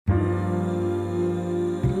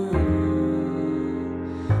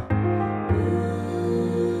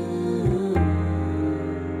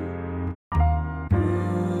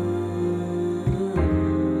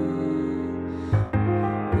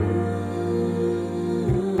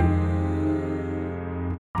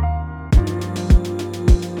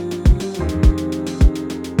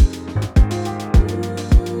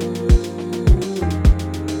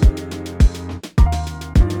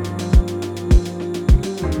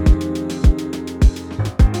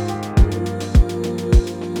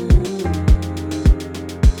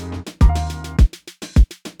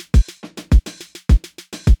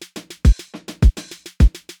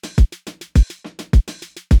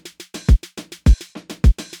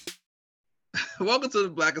Welcome to the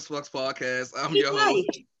Black as Flux podcast. I'm He's your right.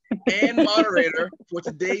 host and moderator for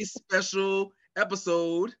today's special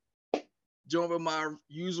episode, joined with my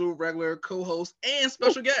usual regular co-host and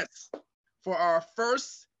special guests for our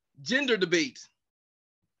first gender debate.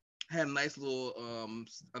 I had a nice little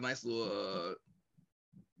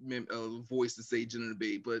voice to say gender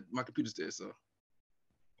debate, but my computer's there, so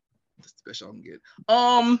that's the best y'all can get.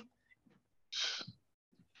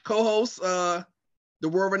 Co-host, the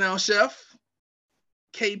world-renowned chef,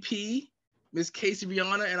 KP, Miss Casey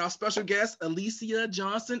Rihanna, and our special guest, Alicia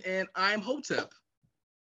Johnson, and I'm Hotep.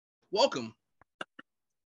 Welcome.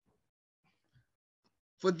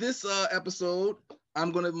 For this episode,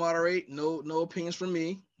 I'm going to moderate. No opinions from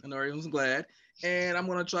me. I know everyone's glad. And I'm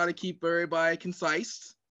going to try to keep everybody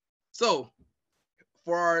concise. So,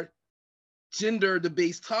 for our gender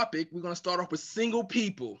debate topic, we're going to start off with single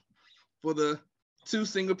people. For the 2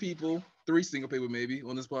 single people, 3 single people maybe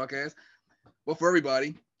on this podcast. But for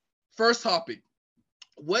everybody, first topic,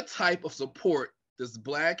 what type of support does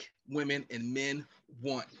Black women and men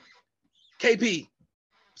want? KP,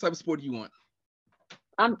 what type of support do you want?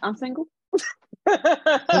 I'm single.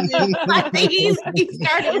 I think he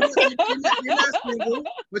started. You're not single,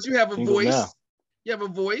 but you have a Single voice. now. You have a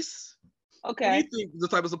voice. Okay. What do you think the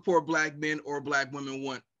type of support Black men or Black women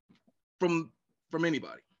want from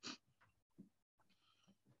anybody?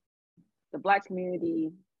 The Black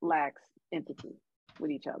community lacks empathy with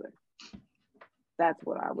each other. That's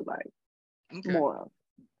what I would like more of.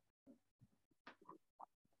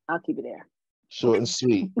 I'll keep it there. Short and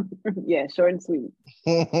sweet. Yeah, short and sweet.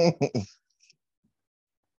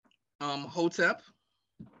 Hotep.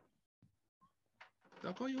 Did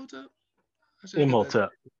I call you Hotep?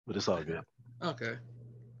 Imhotep, but it's all good. Okay.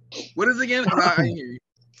 What is it again? I didn't hear you.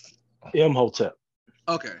 Imhotep.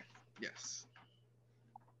 Okay. Yes.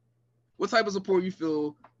 What type of support you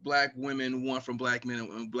feel Black women want from Black men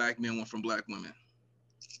and Black men want from Black women?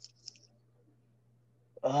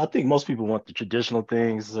 I think most people want the traditional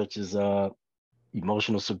things such as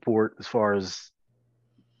emotional support. As far as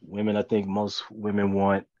women, I think most women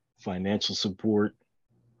want financial support,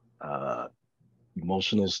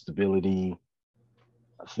 emotional stability.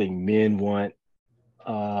 I think men want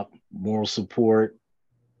moral support,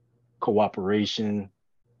 cooperation,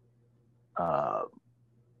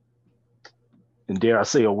 and dare I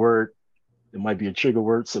say a word, it might be a trigger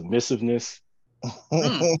word, submissiveness.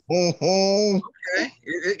 Okay,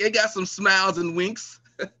 it got some smiles and winks.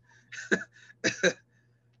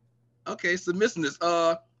 Okay, submissiveness.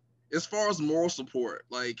 As far as moral support,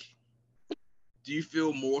 like, do you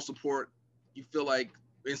feel moral support? You feel like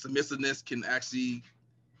in submissiveness can actually,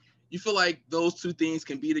 you feel like those two things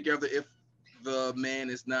can be together if the man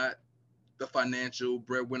is not the financial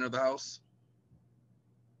breadwinner of the house?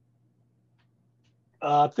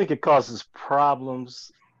 I think it causes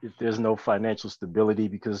problems if there's no financial stability,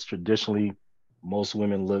 because traditionally most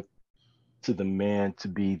women look to the man to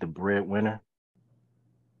be the breadwinner.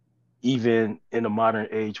 Even in a modern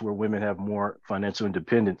age where women have more financial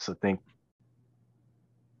independence, I think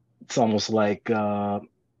it's almost like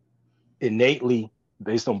innately,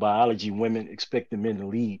 based on biology, women expect the men to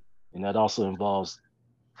lead, and that also involves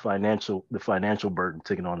the financial burden,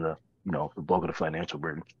 taking on the bulk of the financial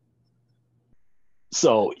burden.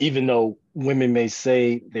 So even though women may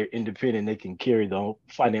say they're independent, they can carry the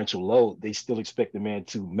financial load, they still expect the man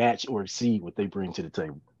to match or exceed what they bring to the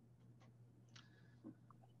table.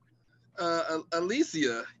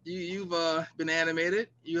 Alicia, you've been animated.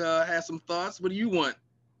 You had some thoughts. What do you want?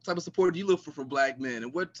 What type of support do you look for Black men?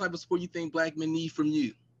 And what type of support you think Black men need from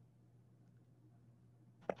you?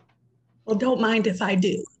 Well, don't mind if I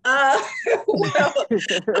do.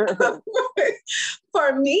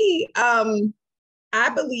 For me, I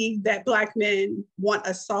believe that Black men want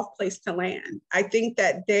a soft place to land. I think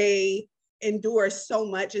that they endure so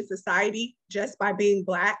much in society just by being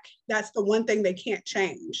Black. That's the one thing they can't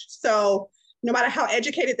change. So no matter how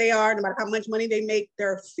educated they are, no matter how much money they make,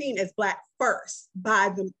 they're seen as Black first by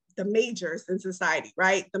the majors in society,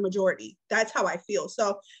 right? The majority. That's how I feel.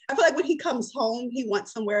 So I feel like when he comes home, he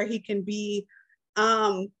wants somewhere he can be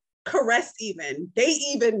caressed even. They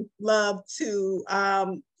even love to,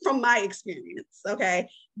 from my experience, okay,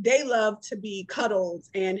 they love to be cuddled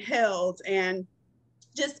and held and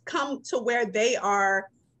just come to where they are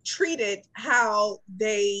treated how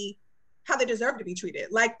they deserve to be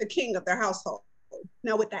treated, like the king of their household.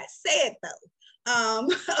 Now, with that said, though,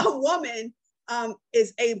 a woman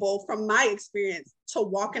is able, from my experience, to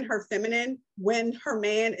walk in her feminine when her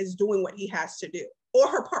man is doing what he has to do, or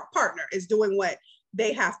her partner is doing what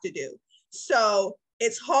they have to do. So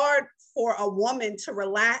it's hard for a woman to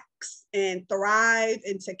relax flex and thrive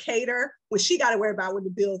and to cater when she got to worry about when the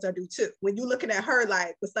bills are due too. When you're looking at her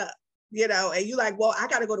like, what's up? You know, and you like, well, I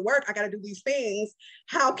got to go to work. I got to do these things.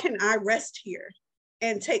 How can I rest here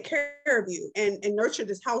and take care of you and nurture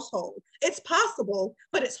this household? It's possible,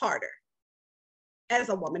 but it's harder as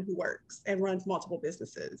a woman who works and runs multiple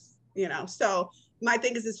businesses, you know? So my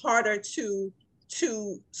thing is it's harder to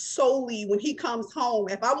solely, when he comes home,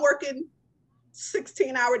 if I'm working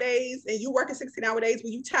 16-hour days and you working 16-hour days,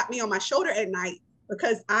 will you tap me on my shoulder at night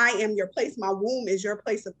because I am your place, my womb is your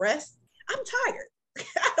place of rest? I'm tired.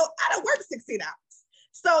 I don't work 16 hours.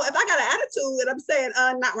 So if I got an attitude and I'm saying,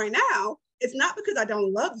 not right now, it's not because I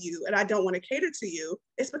don't love you and I don't want to cater to you.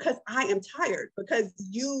 It's because I am tired, because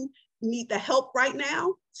you need the help right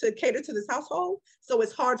now to cater to this household. So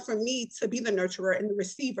it's hard for me to be the nurturer and the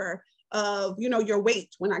receiver of, you know, your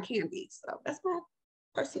weight when I can be. So that's my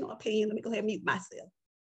personal opinion. Let me go ahead and mute myself.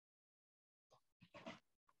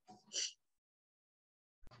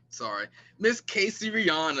 Sorry. Miss Casey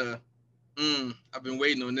Rihanna. I've been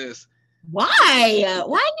waiting on this. Why?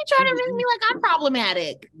 Why are you trying to make me like I'm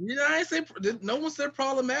problematic? Yeah, I ain't say, no one said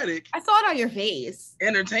problematic. I saw it on your face.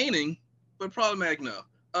 Entertaining, but problematic,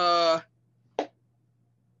 no.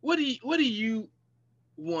 What do you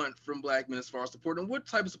want from Black men as far as support, and what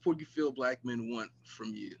type of support you feel Black men want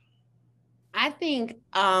from you? I think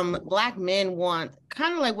Black men want,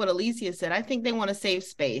 kind of like what Alicia said, I think they want a safe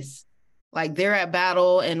space. Like they're at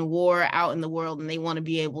battle and war out in the world, and they want to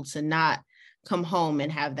be able to not come home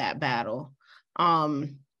and have that battle.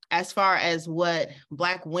 As far as what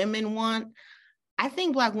Black women want, I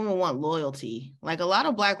think Black women want loyalty. Like a lot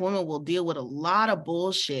of Black women will deal with a lot of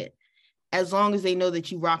bullshit as long as they know that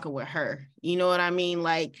you rocking with her. You know what I mean?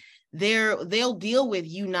 Like they'll deal with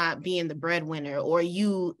you not being the breadwinner, or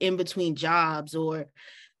you in between jobs, or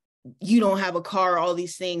you don't have a car, all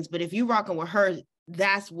these things. But if you rocking with her,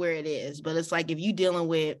 that's where it is. But it's like if you dealing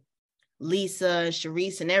with Lisa,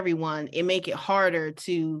 Sharice, and everyone, it make it harder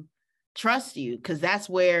to trust you, because that's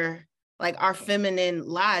where like our feminine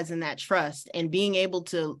lies, in that trust. And being able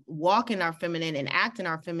to walk in our feminine and act in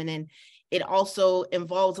our feminine, it also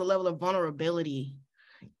involves a level of vulnerability.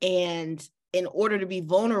 And in order to be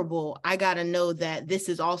vulnerable, I got to know that this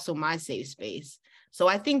is also my safe space. So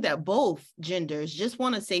I think that both genders just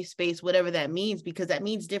want a safe space, whatever that means, because that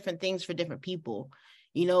means different things for different people.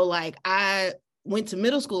 You know, like I went to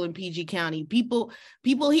middle school in PG County. People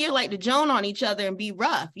here like to joan on each other and be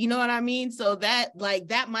rough. You know what I mean? So that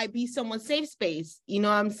might be someone's safe space. You know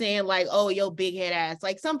what I'm saying? Like, oh, yo, big head ass.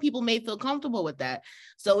 Like some people may feel comfortable with that.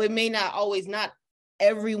 So it may not always, not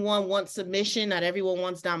everyone wants submission, not everyone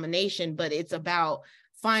wants domination, but it's about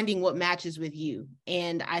finding what matches with you.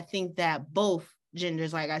 And I think that both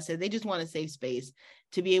genders, like I said, they just want a safe space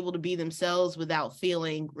to be able to be themselves without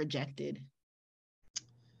feeling rejected.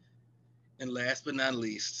 And last but not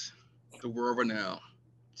least, the world renowned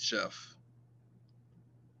chef.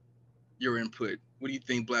 Your input. What do you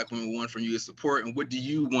think Black women want from you as support, and what do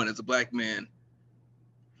you want as a Black man?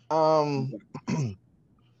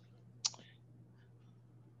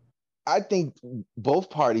 I think both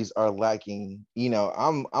parties are lacking. You know,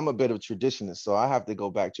 I'm a bit of a traditionalist, so I have to go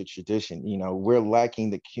back to tradition. You know, we're lacking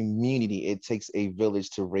the community. It takes a village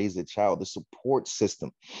to raise a child, the support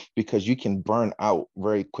system, because you can burn out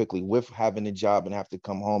very quickly with having a job and have to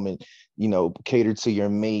come home and, you know, cater to your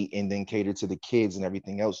mate and then cater to the kids and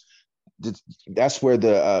everything else. That's where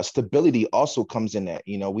the stability also comes in at.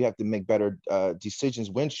 You know, we have to make better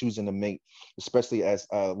decisions when choosing a mate, especially as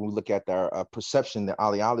we look at our perception, the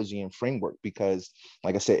ideology and framework, because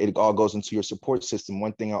like I said, it all goes into your support system.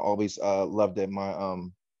 One thing I always loved that my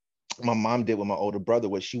mom did with my older brother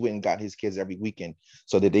was she went and got his kids every weekend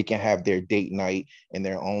so that they can have their date night in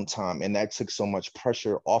their own time. And that took so much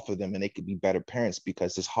pressure off of them, and they could be better parents,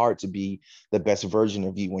 because it's hard to be the best version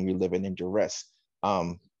of you when you're living in duress.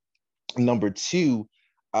 Number two,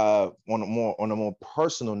 on a more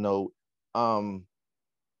personal note, I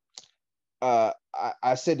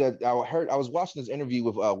said that I was watching this interview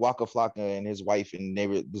with Waka Flocka and his wife, and they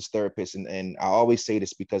were this therapist, and I always say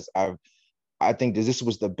this because I think that this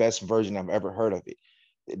was the best version I've ever heard of it.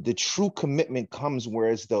 The true commitment comes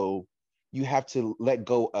whereas though you have to let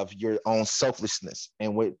go of your own selflessness.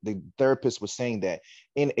 And what the therapist was saying, that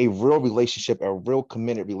in a real relationship, a real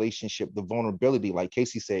committed relationship, the vulnerability, like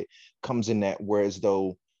Casey said, comes in that. Whereas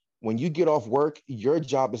though when you get off work, your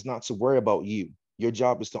job is not to worry about you. Your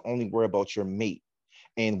job is to only worry about your mate.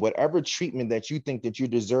 And whatever treatment that you think that you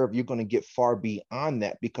deserve, you're going to get far beyond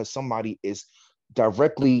that, because somebody is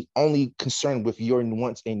directly only concerned with your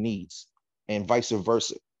wants and needs, and vice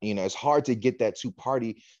versa. You know, it's hard to get that two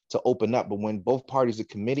party to open up, but when both parties are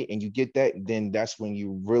committed and you get that, then that's when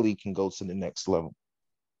you really can go to the next level.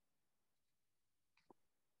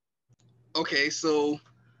 Okay, so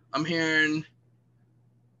I'm hearing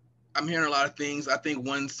a lot of things. I think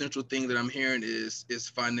one central thing that I'm hearing is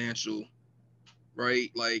financial, right?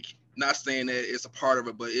 Like, not saying that it's a part of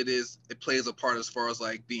it, but it plays a part as far as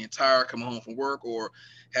like being tired, coming home from work, or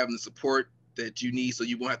having the support that you need so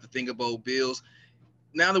you won't have to think about bills.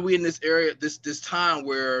 Now that we're in this area, this time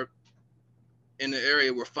where in the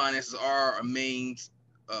area where finances are a main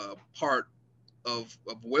part of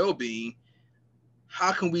well-being,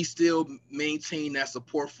 how can we still maintain that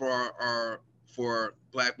support for our for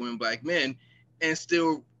Black women, Black men, and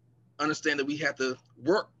still understand that we have to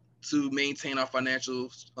work to maintain our financial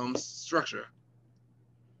structure?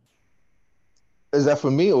 Is that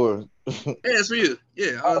for me or? Yeah, it's for you.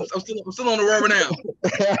 Yeah, I'm still on the road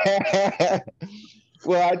now.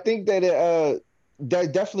 Well, I think that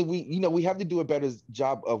that definitely we have to do a better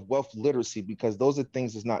job of wealth literacy, because those are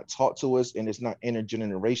things that's not taught to us and it's not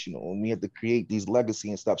intergenerational, and we have to create these legacy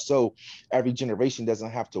and stuff so every generation doesn't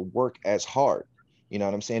have to work as hard. You know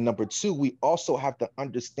what I'm saying? Number two, we also have to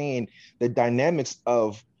understand the dynamics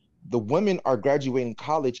of the women are graduating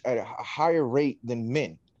college at a higher rate than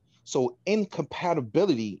men. So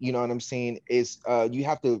incompatibility, you know what I'm saying, is you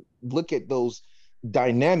have to look at those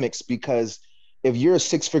dynamics, because if you're a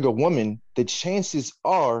six-figure woman, the chances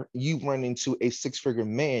are you run into a six-figure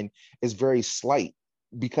man is very slight,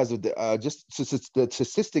 because of the just the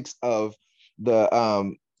statistics of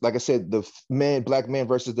the like I said, the Black man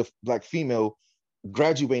versus the Black female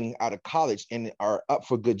graduating out of college and are up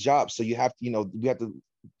for good jobs. So you have to, we have to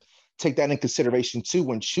take that in consideration too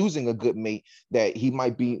when choosing a good mate, that he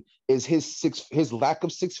might be, is his lack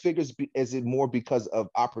of six figures, is it more because of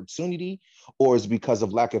opportunity or is it because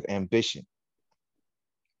of lack of ambition?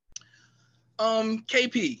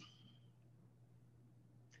 KP.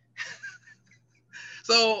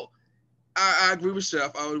 So I agree with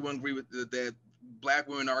Chef. I would agree with that Black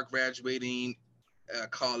women are graduating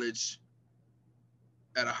college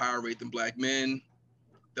at a higher rate than Black men.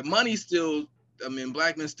 The money still,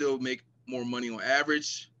 Black men still make more money on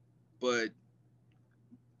average, but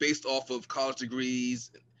based off of college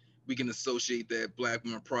degrees, we can associate that Black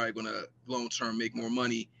women are probably going to long term make more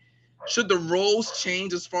money. Should the roles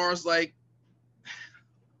change as far as like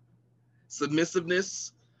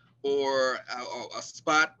submissiveness, or a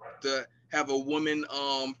spot to have a woman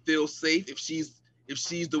feel safe if she's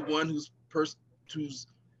the one who's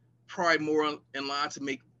probably more in line to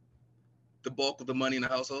make the bulk of the money in the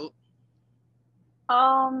household?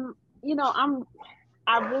 I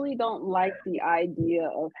really don't like the idea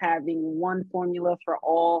of having one formula for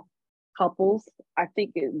all couples. I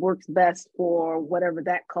think it works best for whatever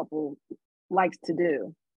that couple likes to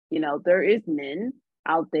do. There is men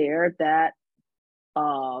out there that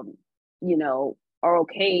are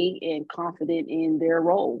okay and confident in their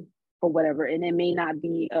role or whatever, and it may not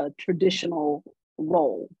be a traditional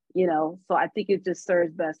role, so I think it just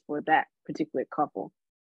serves best for that particular couple.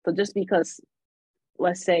 So just because,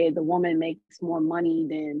 let's say, the woman makes more money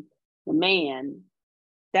than the man,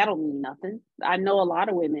 that'll mean nothing. I know a lot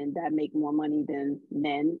of women that make more money than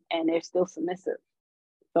men and they're still submissive.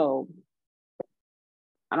 So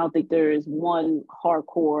I don't think there is one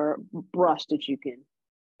hardcore brush that you can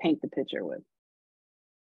paint the picture with.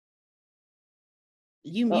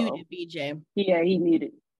 You muted, BJ. Yeah, he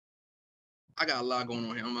muted. I got a lot going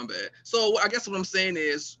on here. My bad. So I guess what I'm saying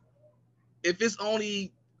is, if it's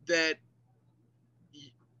only that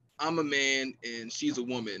I'm a man and she's a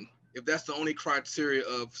woman, if that's the only criteria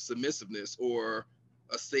of submissiveness or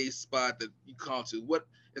a safe spot that you come to, what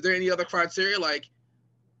is there any other criteria? Like,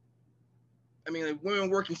 women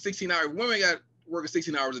working 16 hours, women got working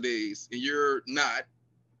 16 hours a day, and you're not,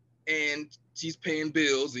 and she's paying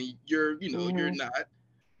bills and you're not,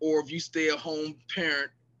 or if you stay at home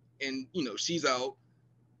parent and she's out,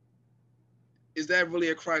 is that really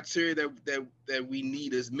a criteria that we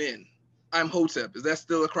need as men? I'm Hotep. Is that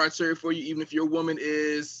still a criteria for you, even if your woman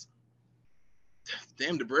is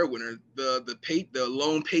the breadwinner, the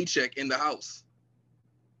lone paycheck in the house?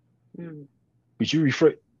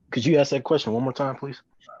 Could you ask that question one more time, please?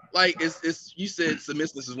 Like, it's you said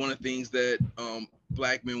submissiveness is one of the things that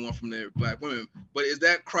Black men want from their Black women, but is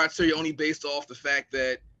that criteria only based off the fact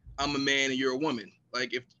that I'm a man and you're a woman?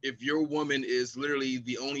 Like, if your woman is literally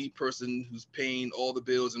the only person who's paying all the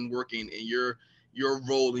bills and working, and your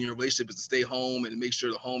role in your relationship is to stay home and make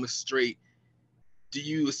sure the home is straight, do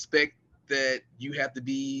you expect that you have to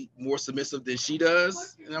be more submissive than she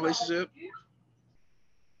does in a relationship?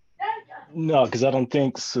 No, because I don't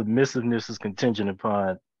think submissiveness is contingent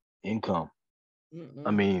upon income. Mm-mm.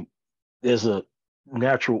 I mean, there's a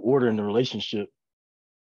natural order in the relationship.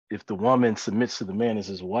 If the woman submits to the man as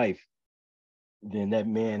his wife, then that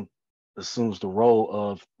man assumes the role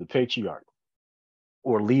of the patriarch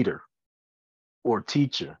or leader or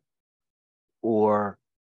teacher or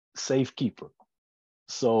safekeeper.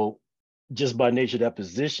 So just by nature of that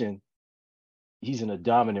position, he's in a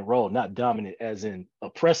dominant role, not dominant as in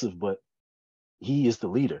oppressive, but he is the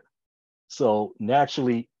leader. So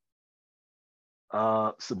naturally,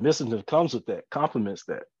 submissiveness comes with that, complements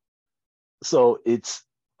that. So it's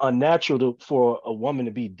unnatural for a woman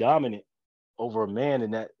to be dominant over a man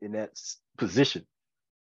in that position.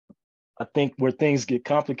 I think where things get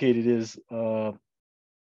complicated is the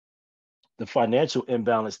financial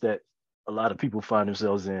imbalance that a lot of people find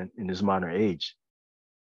themselves in this modern age,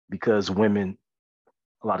 because women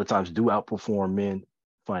a lot of times do outperform men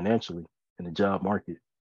financially in the job market.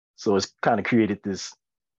 So it's kind of created this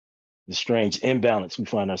strange imbalance we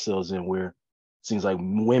find ourselves in, where it seems like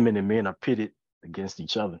women and men are pitted against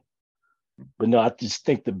each other. But no, I just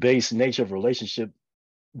think the base nature of a relationship,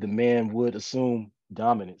 the man would assume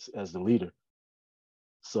dominance as the leader.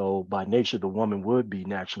 So by nature, the woman would be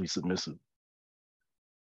naturally submissive.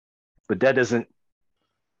 But that doesn't,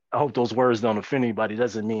 I hope those words don't offend anybody, it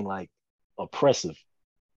doesn't mean like oppressive.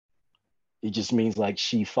 It just means like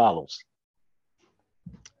she follows.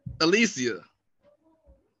 Alicia,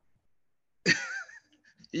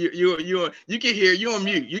 you can hear, you're on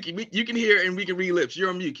mute. You can hear and we can read lips. You're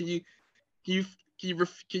on mute. Can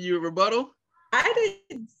you rebuttal? I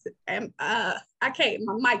didn't. I can't.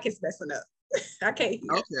 My mic is messing up. I can't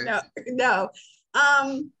hear. Okay. No.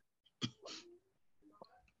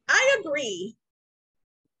 I agree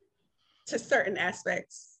to certain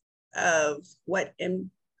aspects of what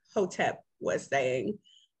Imhotep was saying.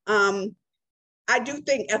 I do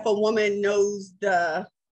think if a woman knows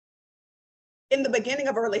in the beginning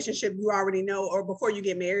of a relationship, you already know, or before you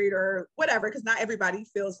get married or whatever, because not everybody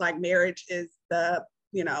feels like marriage is the,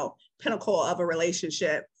 pinnacle of a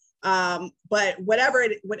relationship. But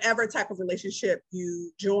whatever type of relationship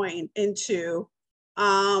you join into,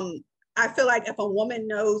 I feel like if a woman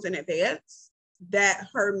knows in advance that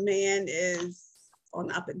her man is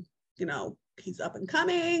on up and, he's up and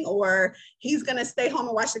coming, or he's going to stay home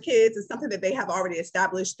and watch the kids, is something that they have already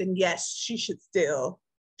established, then yes, she should still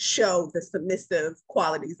show the submissive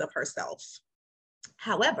qualities of herself.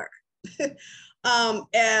 However,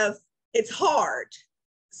 if it's hard,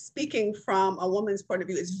 speaking from a woman's point of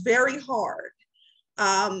view, it's very hard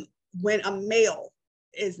when a male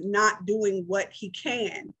is not doing what he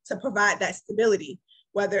can to provide that stability,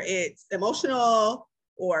 whether it's emotional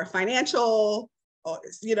or financial or,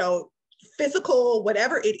 physical,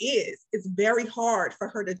 whatever it is. It's very hard for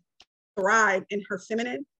her to thrive in her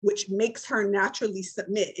feminine, which makes her naturally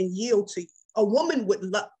submit and yield to you. A woman would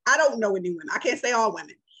love, I don't know any women, I can't say all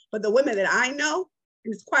women, but the women that I know,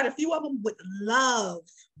 and there's quite a few of them, would love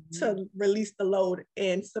to release the load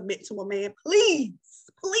and submit to a man. Please.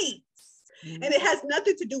 And it has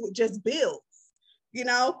nothing to do with just bills,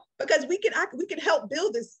 because we can help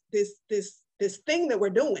build this thing that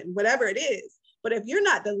we're doing, whatever it is. But if you're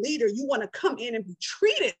not the leader, you want to come in and be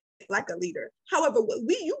treated like a leader. However,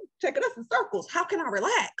 you taking us in circles. How can I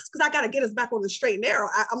relax? Because I got to get us back on the straight and narrow.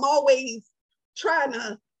 I'm always trying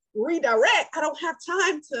to redirect. I don't have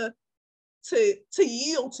time to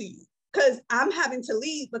yield to you, because I'm having to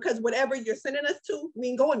leave, because whatever you're sending us to, we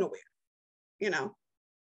ain't going nowhere,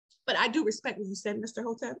 But I do respect what you said, Mr.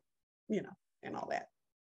 Hotep, and all that.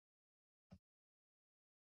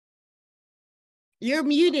 You're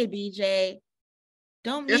muted, BJ.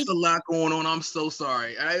 Don't mute. It's a lot going on. I'm so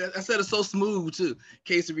sorry. I said it so smooth too.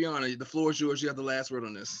 Casey Rihanna, the floor is yours. You have the last word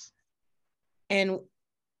on this. And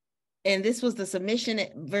this was the submission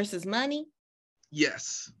versus money?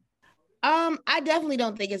 Yes. I definitely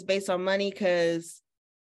don't think it's based on money, because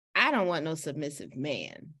I don't want no submissive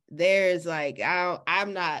man. There's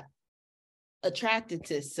I'm not attracted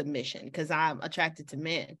to submission because I'm attracted to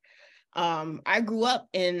men. I grew up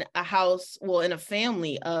in in a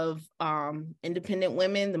family of independent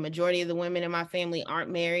women. The majority of the women in my family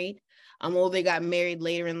aren't married. They got married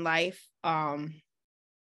later in life. And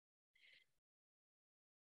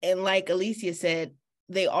like Alicia said,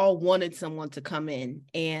 they all wanted someone to come in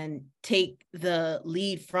and take the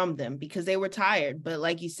lead from them because they were tired. But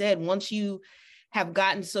like you said, once you have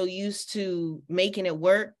gotten so used to making it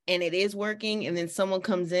work and it is working, and then someone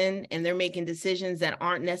comes in and they're making decisions that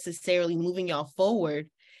aren't necessarily moving y'all forward,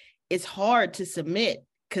 it's hard to submit,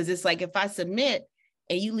 because it's like, if I submit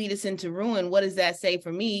and you lead us into ruin, what does that say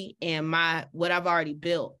for me and what I've already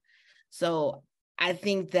built? So I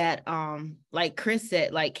think that like Chris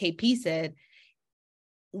said, like KP said,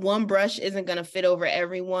 one brush isn't going to fit over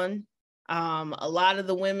everyone. A lot of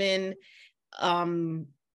the women,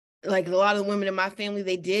 like a lot of the women in my family,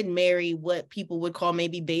 they did marry what people would call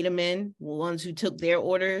maybe beta men, ones who took their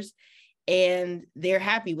orders, and they're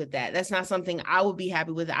happy with that. That's not something I would be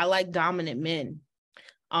happy with. I like dominant men.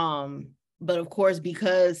 But of course,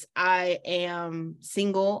 because I am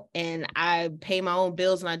single and I pay my own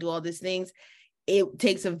bills and I do all these things, it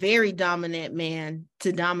takes a very dominant man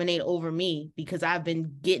to dominate over me because I've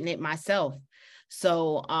been getting it myself.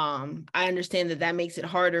 So I understand that that makes it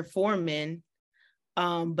harder for men.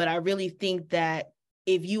 But I really think that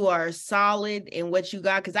if you are solid in what you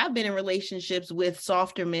got, because I've been in relationships with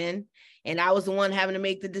softer men and I was the one having to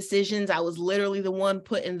make the decisions. I was literally the one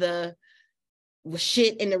putting the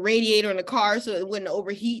shit in the radiator in the car so it wouldn't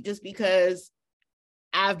overheat, just because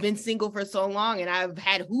I've been single for so long and I've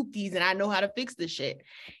had hoopties and I know how to fix this shit.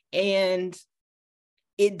 And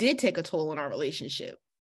it did take a toll on our relationship,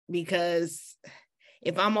 because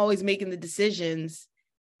if I'm always making the decisions,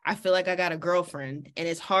 I feel like I got a girlfriend and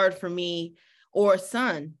it's hard for me, or a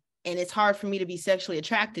son, and it's hard for me to be sexually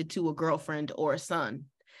attracted to a girlfriend or a son.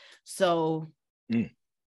 So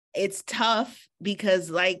it's tough because,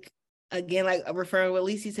 like, again, like referring to what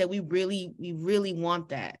Lisa said, we really want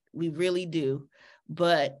that. We really do.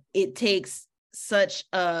 But it takes such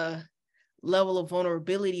a level of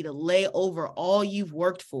vulnerability to lay over all you've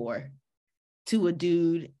worked for to a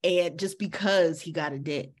dude, and just because he got a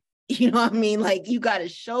dick. You know what I mean? Like, you got to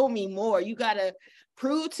show me more. You got to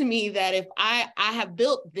prove to me that if I have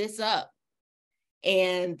built this up,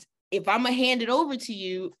 and if I'm going to hand it over to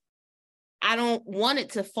you, I don't want it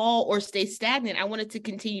to fall or stay stagnant. I want it to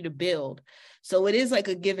continue to build. So it is like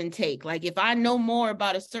a give and take. Like, if I know more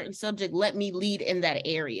about a certain subject, let me lead in that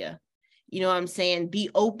area. You know what I'm saying? Be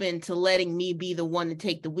open to letting me be the one to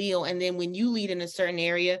take the wheel. And then when you lead in a certain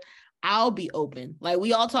area, I'll be open. Like,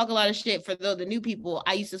 we all talk a lot of shit. For the new people,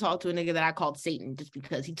 I used to talk to a nigga that I called Satan just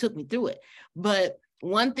because he took me through it. But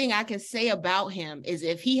one thing I can say about him is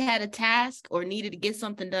if he had a task or needed to get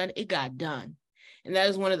something done, it got done. And that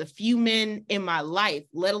is one of the few men in my life,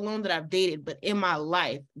 let alone that I've dated, but in my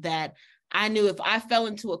life, that I knew if I fell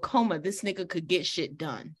into a coma, this nigga could get shit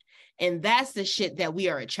done. And that's the shit that we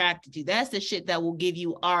are attracted to. That's the shit that will give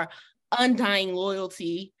you our undying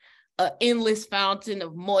loyalty, an endless fountain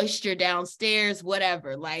of moisture downstairs,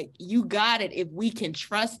 whatever. Like, you got it if we can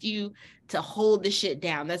trust you to hold the shit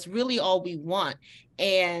down. That's really all we want.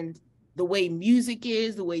 And the way music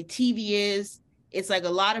is, the way TV is, it's like a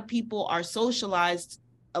lot of people are socialized,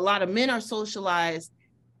 a lot of men are socialized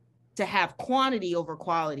to have quantity over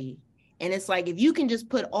quality. And it's like, if you can just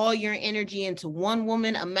put all your energy into one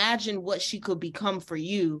woman, imagine what she could become for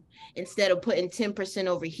you, instead of putting 10%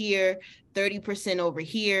 over here, 30% over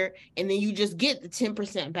here, and then you just get the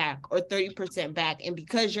 10% back or 30% back. And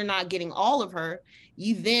because you're not getting all of her,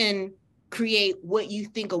 you then create what you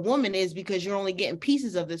think a woman is, because you're only getting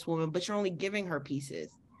pieces of this woman, but you're only giving her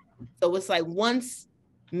pieces. So it's like, once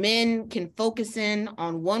men can focus in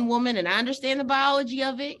on one woman, and I understand the biology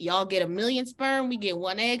of it, y'all get 1 million sperm, we get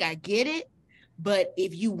 1 egg, I get it. But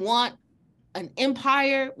if you want an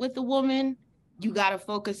empire with a woman, you got to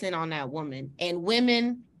focus in on that woman. And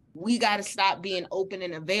women, we got to stop being open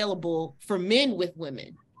and available for men with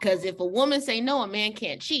women, because if a woman say no, a man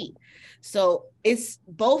can't cheat. So it's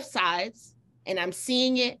both sides, and I'm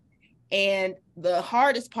seeing it. And the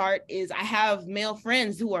hardest part is, I have male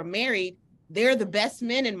friends who are married. They're the best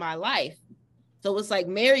men in my life. So it's like,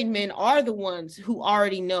 married men are the ones who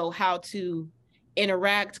already know how to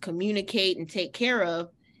interact, communicate, and take care of.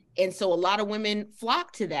 And so a lot of women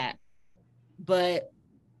flock to that. But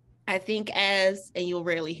I think, and you'll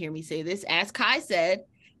rarely hear me say this, as Kai said,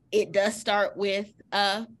 it does start with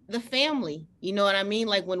the family. You know what I mean?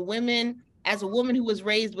 Like, when women, as a woman who was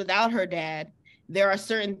raised without her dad, there are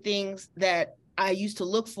certain things that I used to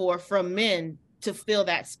look for from men to fill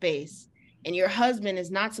that space. And your husband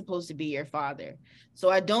is not supposed to be your father. So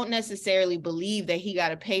I don't necessarily believe that he got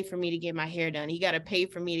to pay for me to get my hair done. He got to pay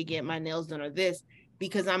for me to get my nails done or this,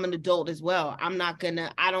 because I'm an adult as well.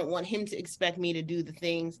 I don't want him to expect me to do the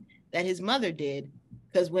things that his mother did.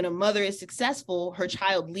 Because when a mother is successful, her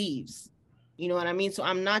child leaves. You know what I mean? So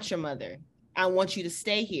I'm not your mother. I want you to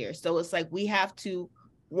stay here. So it's like, we have to,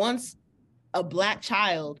 once a Black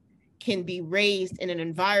child can be raised in an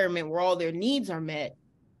environment where all their needs are met,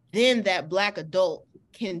 then that Black adult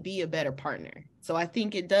can be a better partner. So I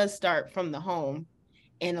think it does start from the home.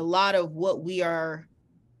 And a lot of what we are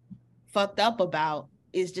fucked up about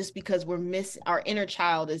is just because our inner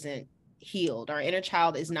child isn't healed. Our inner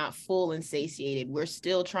child is not full and satiated. We're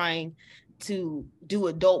still trying to do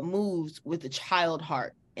adult moves with a child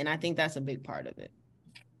heart. And I think that's a big part of it.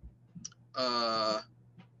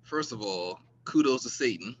 First of all, kudos to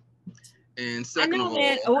Satan. And second of all,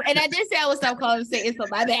 man. Oh, and I did say I would stop calling him Satan, so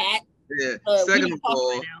my bad. Yeah. Second of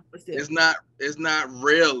all, it's not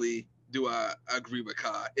rarely do I agree with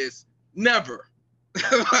Kai. It's never.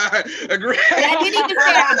 I agree. I didn't even say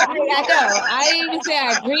I agree. I know. I didn't even say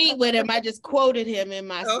I agreed with him. I just quoted him in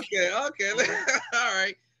my. Okay. All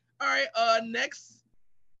right. Next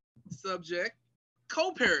subject: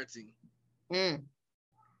 co-parenting. I'm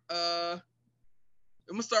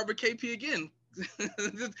gonna start with KP again.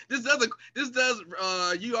 this does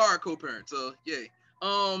you are a co-parent, so yay.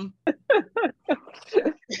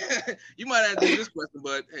 You might have to do this question,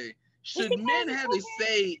 but hey, should men have a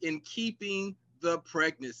say in keeping the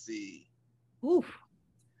pregnancy? Oof.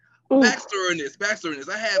 Backstory in this.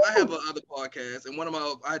 I have another podcast, and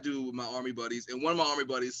I do with my army buddies, and one of my army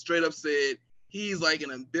buddies straight up said he's like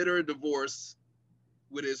in a bitter divorce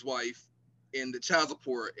with his wife and the child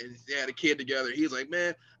support, and they had a kid together. He's like,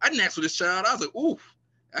 man, I didn't ask for this child. I was like, oof.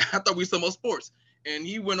 I thought we were some sports. And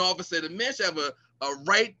he went off and said the men should have a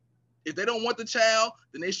right. If they don't want the child,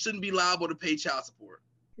 then they shouldn't be liable to pay child support.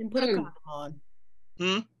 And put a condom on.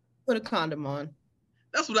 Put a condom on.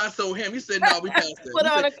 That's what I told him. He said, "No, we passed that." Put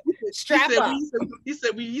on a strap up. He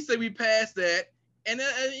said we passed that, and then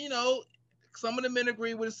you know, some of the men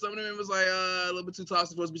agreed with it. Some of the men was like a little bit too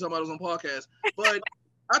toxic for us to be talking about it on podcast. But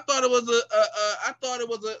I thought it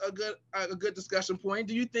was a good discussion point.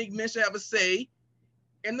 Do you think men should have a say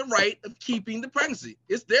in the right of keeping the pregnancy?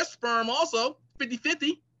 It's their sperm also,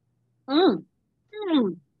 50-50.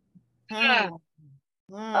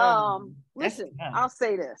 Listen, I'll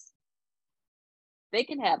say this. They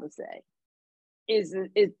can have a say. Is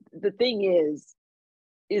the thing is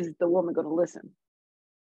the woman going to listen?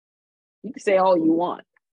 You can say all you want,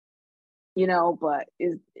 you know, but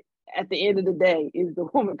is at the end of the day, is the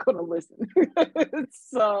woman going to listen?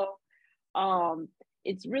 So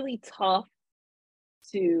it's really tough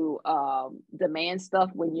to demand stuff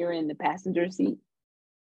when you're in the passenger seat.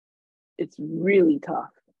 It's really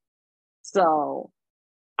tough. So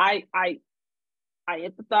I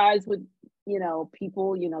empathize with, you know,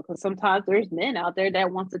 people, you know, because sometimes there's men out there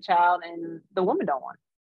that wants a child and the woman don't want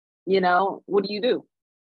it. You know, what do?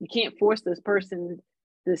 You can't force this person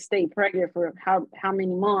to stay pregnant for how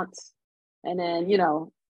many months, and then, you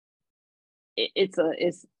know, it's an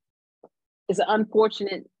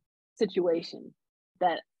unfortunate situation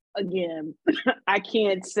that, again, I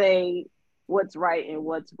can't say what's right and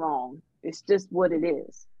what's wrong. It's just what it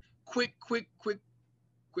is. Quick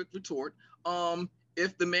retort.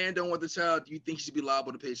 If the man don't want the child, do you think he should be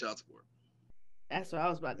liable to pay child support? That's what I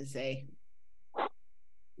was about to say.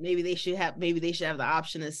 Maybe they should have the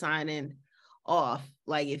option of signing off.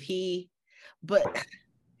 Like but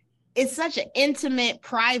it's such an intimate,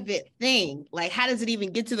 private thing. Like, how does it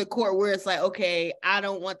even get to the court where it's like, okay, I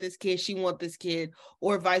don't want this kid, she wants this kid,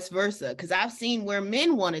 or vice versa? Because I've seen where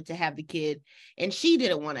men wanted to have the kid and she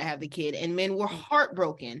didn't want to have the kid, and men were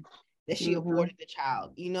heartbroken that she aborted the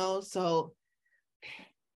child, you know? So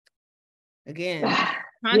again,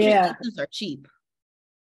 contraceptives are cheap.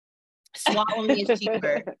 Swallowing is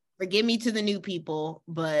cheaper. Forgive me to the new people,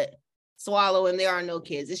 but swallowing, there are no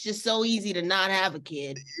kids. It's just so easy to not have a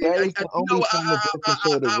kid. That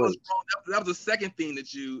was the second thing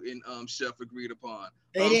that you and Chef agreed upon.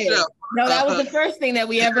 It is. Chef, no, that was the first thing that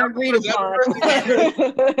we ever agreed upon.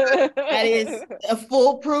 That is a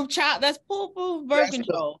foolproof child. That's foolproof birth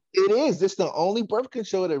control. It is. It's the only birth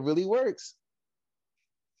control that really works.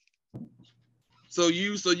 So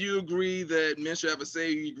you agree that men should have a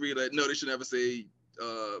say? You agree that no, they should have a say?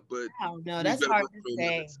 But I don't know. That's hard to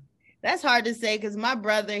say. That's hard to say because my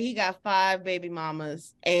brother, he got 5 baby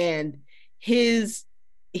mamas, and he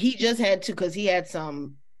just had 2 because he had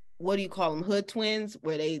some, what do you call them, hood twins,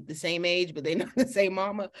 where they the same age, but they're not the same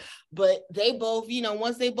mama. But they both, you know,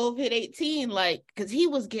 once they both hit 18, like, because he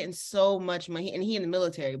was getting so much money, and he in the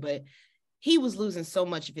military, but he was losing so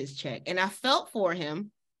much of his check. And I felt for him,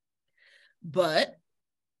 but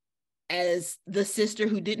as the sister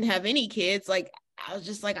who didn't have any kids, like, I was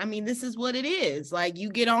just like, I mean, this is what it is. Like,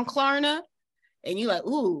 you get on Klarna and you're like,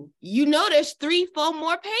 ooh, you know, there's 3-4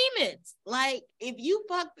 more payments. Like, if you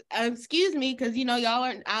excuse me, because, you know, y'all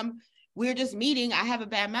aren't, we're just meeting, I have a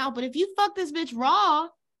bad mouth, but if you fuck this bitch raw,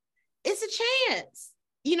 it's a chance.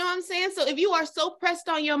 You know what I'm saying? So if you are so pressed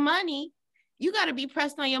on your money, you got to be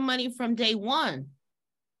pressed on your money from day one.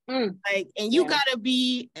 Like, and you gotta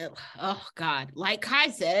be, oh God, like Kai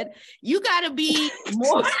said, you gotta be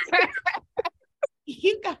more,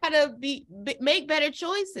 you gotta make better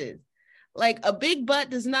choices. Like a big butt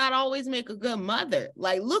does not always make a good mother.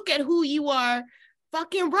 Like, look at who you are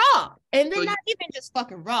fucking raw. And then So not even just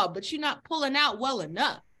fucking raw, but you're not pulling out well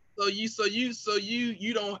enough. So you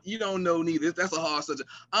don't know neither. That's a hard subject.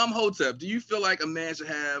 I'm Hotep. Do you feel like a man should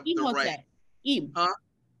have the right? Huh?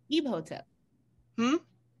 Imhotep. Hmm?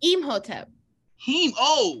 Imhotep. Him.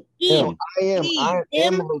 Oh. I am Him.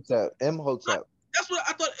 Imhotep. Imhotep. That's what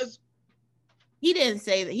I thought. He didn't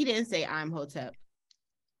say that. He didn't say I'm Hotep.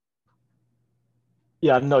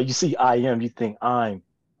 Yeah, no, you see I am, you think I'm.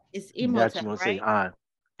 It's You Imhotep, actually want to right? say I'm.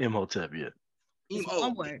 Imhotep, yeah. It's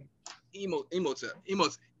one word. Imhotep.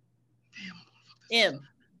 M.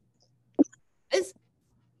 It's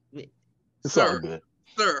all good.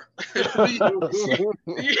 Sir.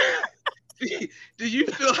 Do you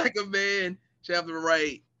feel like a man should have the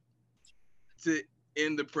right to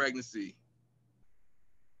end the pregnancy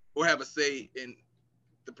or have a say in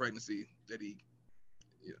the pregnancy that he,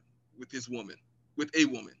 with a woman?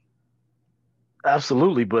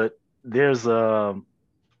 Absolutely, but there's a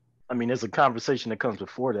conversation that comes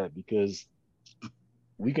before that, because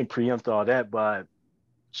we can preempt all that by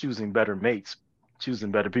choosing better mates,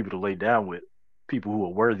 choosing better people to lay down with, people who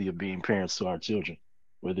are worthy of being parents to our children,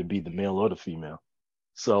 whether it be the male or the female.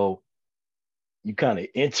 So you kind of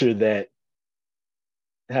enter that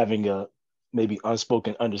having a maybe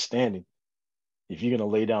unspoken understanding. If you're going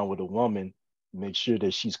to lay down with a woman, make sure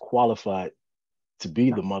that she's qualified to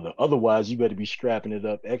be the mother. Otherwise, you better be strapping it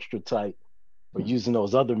up extra tight or using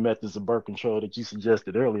those other methods of birth control that you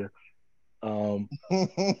suggested earlier. And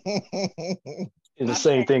the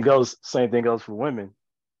same thing goes for women.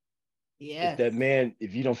 Yeah.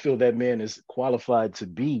 If you don't feel that man is qualified to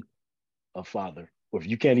be a father, or if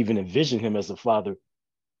you can't even envision him as a father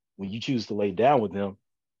when you choose to lay down with him,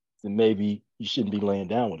 then maybe you shouldn't be laying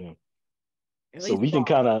down with him. So we can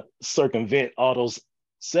kind of circumvent all those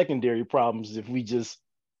secondary problems if we just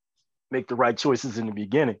make the right choices in the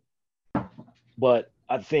beginning. But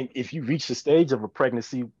I think if you reach the stage of a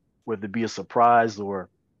pregnancy, whether it be a surprise or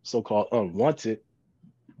so-called unwanted,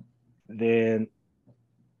 then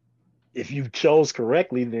if you chose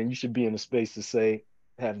correctly, then you should be in a space to say,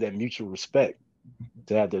 have that mutual respect,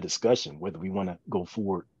 to have that discussion, whether we want to go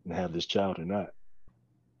forward and have this child or not.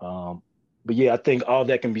 But yeah, I think all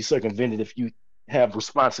that can be circumvented if you have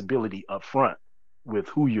responsibility up front with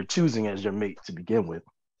who you're choosing as your mate to begin with.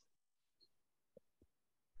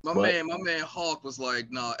 My man Hawk was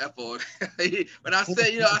like, "Nah, F all." When I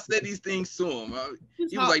said, I said these things to him.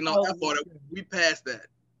 He was like, "No, F all that. We passed that."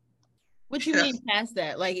 What you mean past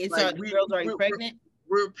that? Like it's like the girl's already pregnant?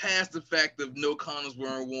 We're past the fact of no condoms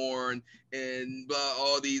weren't worn and blah,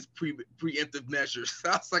 all these preemptive measures.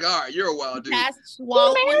 I was like, all right, you're a wild dude. Past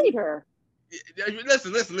swallowing her.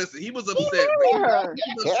 Listen. He was upset.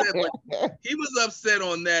 He was upset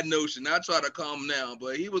on that notion. I try to calm him down,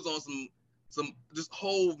 but he was on some just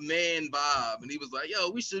whole man vibe, and he was like, "Yo,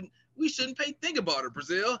 we shouldn't think about it,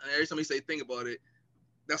 Brazil." And every time he say think about it,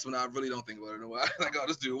 that's when I really don't think about it. No, like, oh,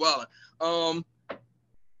 this dude wilding.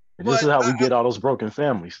 And this is how we get all those broken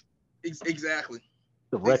families. Exactly.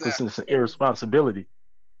 The recklessness and irresponsibility.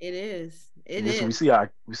 It is. We see how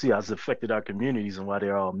it's affected our communities and why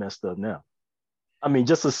they're all messed up now. I mean,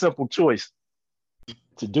 just a simple choice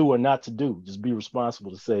to do or not to do. Just be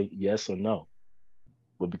responsible to say yes or no.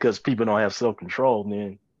 But because people don't have self-control,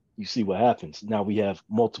 then you see what happens. Now we have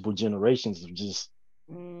multiple generations of just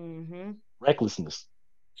recklessness.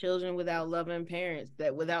 Children without loving parents,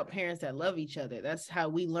 without parents that love each other. That's how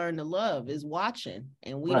we learn to love, is watching.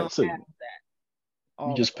 And we don't have that.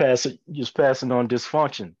 You just passing on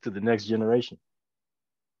dysfunction to the next generation.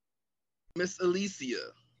 Miss Alicia.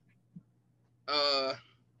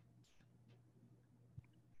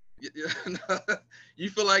 You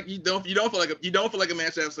feel like you don't feel like a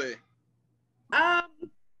man should have say. I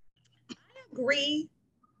agree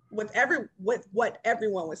with what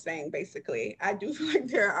everyone was saying. Basically, I do feel like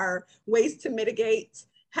there are ways to mitigate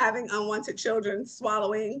having unwanted children,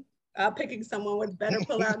 swallowing, picking someone with better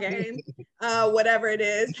pullout game, whatever it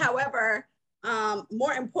is. However,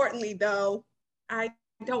 more importantly, though, I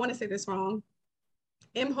don't want to say this wrong.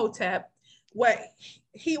 Imhotep, what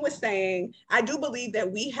he was saying, I do believe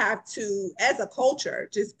that we have to, as a culture,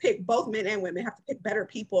 just pick, both men and women have to pick better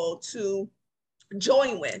people to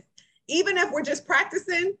join with. Even if we're just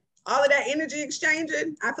practicing all of that energy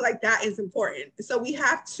exchanging, I feel like that is important. So we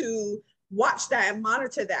have to watch that and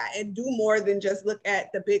monitor that and do more than just look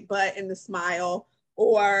at the big butt and the smile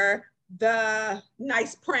or the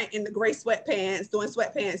nice print in the gray sweatpants during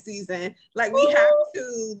sweatpants season. Like we have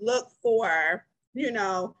to look for,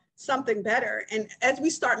 something better. And as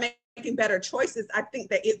we start making better choices, I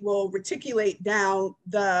think that it will reticulate down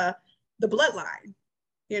the the bloodline,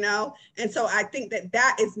 you know? And so I think that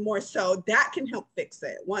that is more so, that can help fix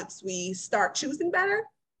it. Once we start choosing better,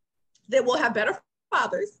 then we'll have better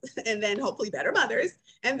fathers and then hopefully better mothers.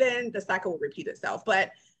 And then the cycle will repeat itself.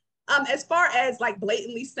 But as far as like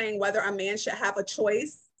blatantly saying whether a man should have a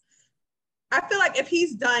choice, I feel like if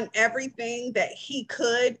he's done everything that he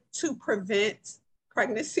could to prevent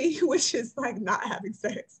pregnancy, which is like not having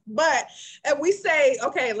sex, but if we say,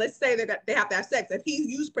 okay, let's say that they have to have sex, if he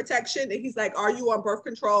used protection and he's like, are you on birth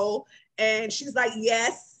control? And she's like,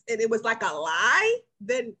 yes, and it was like a lie,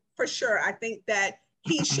 then for sure, I think that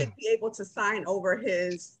he should be able to sign over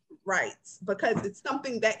his rights, because it's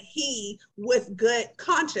something that he, with good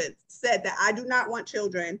conscience, said that I do not want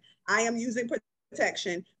children. I am using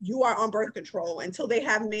protection. You are on birth control until they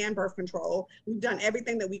have man birth control. We've done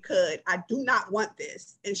everything that we could. I do not want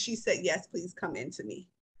this. And she said, yes, please come into me.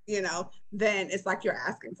 You know, then it's like you're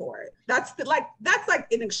asking for it. That's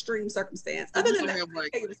like an extreme circumstance. Other than that,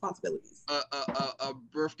 like, take your responsibilities. A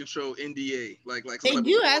birth control NDA, like they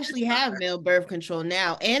do actually have male birth control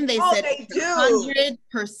now, and they said they do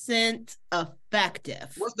 100% effective.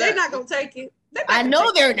 What's that? They're not gonna take it. I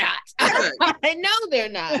know they're not. I know they're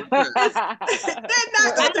not.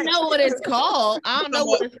 I don't know what it's called. I don't know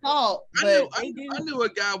what it's called. I knew a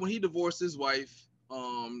guy when he divorced his wife.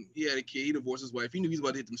 He had a kid. He divorced his wife. He knew he was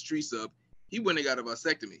about to hit them streets up. He went and got a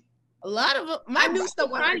vasectomy. A lot of them. I knew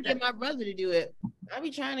someone trying to get my brother to do it. I be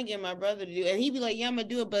trying to get my brother to do it, and he'd be like, "Yeah, I'm gonna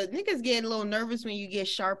do it," but niggas get a little nervous when you get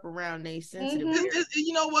sharp around they sensitive.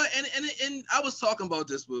 You know what? And I was talking about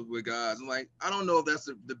this with guys. I'm like, I don't know if that's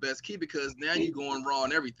the best key, because now you're going raw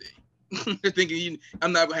on everything. You're thinking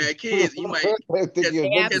I'm not gonna have kids. You might get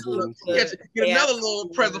another little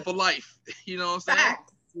present for life. You know what I'm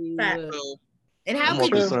saying? Fact. So, and how can you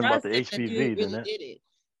trust about the HPV HPV really did it?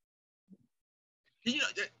 You know,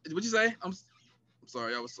 what'd you say? I'm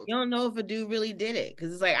sorry, I was so. You don't know if a dude really did it,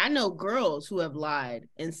 because it's like I know girls who have lied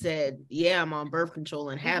and said, "Yeah, I'm on birth control,"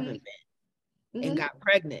 and haven't been, and got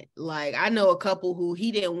pregnant. Like I know a couple who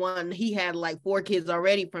he didn't want. He had like 4 kids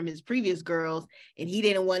already from his previous girls, and he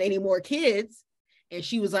didn't want any more kids. And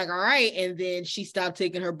she was like, "All right," and then she stopped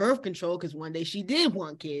taking her birth control because one day she did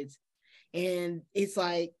want kids, and it's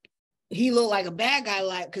like. He looked like a bad guy,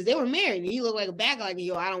 like, because they were married. He looked like a bad guy, like,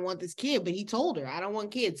 yo, I don't want this kid. But he told her, I don't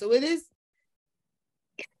want kids. So it is,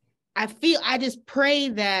 I just pray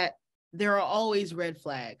that there are always red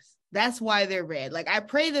flags. That's why they're red. Like, I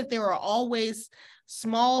pray that there are always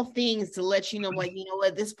small things to let you know, like, you know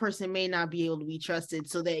what, this person may not be able to be trusted,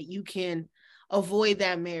 so that you can avoid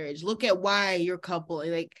that marriage. Look at why your couple,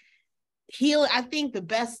 like, heal. I think the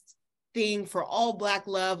best thing for all Black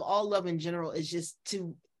love, all love in general, is just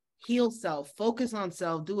to heal self, focus on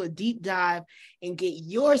self, do a deep dive and get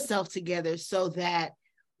yourself together, so that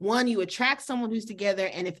one, you attract someone who's together.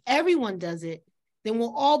 And if everyone does it, then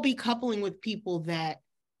we'll all be coupling with people that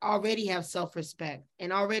already have self-respect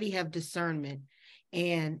and already have discernment.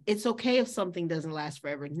 And it's okay if something doesn't last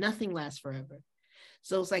forever. Nothing lasts forever.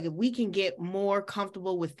 So it's like, if we can get more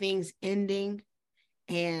comfortable with things ending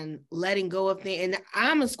and letting go of things. And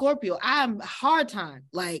I'm a Scorpio. I'm a hard time.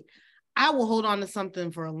 Like, I will hold on to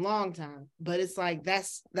something for a long time, but it's like,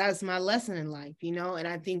 that's my lesson in life, you know? And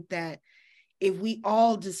I think that if we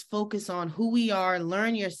all just focus on who we are,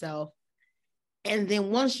 learn yourself, and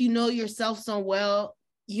then once you know yourself so well,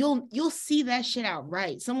 you'll see that shit out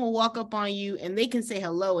right. Someone will walk up on you and they can say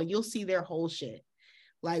hello and you'll see their whole shit,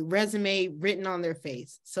 like resume written on their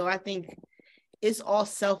face. So I think it's all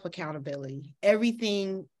self-accountability.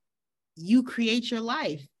 Everything, you create your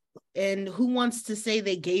life. And who wants to say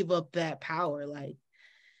they gave up that power? Like,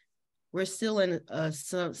 we're still in a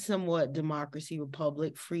somewhat democracy,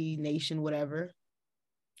 republic, free nation, whatever,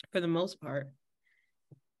 for the most part.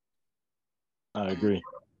 I agree.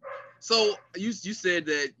 So you said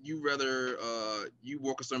that you rather you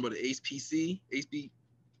more concerned about the HPV.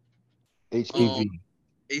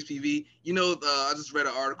 You know, I just read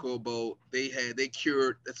an article about they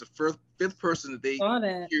cured. That's the fifth person that they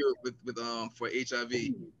cured with for HIV.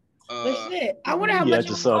 But shit, I wonder how much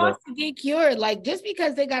it costs to get cured. Like, just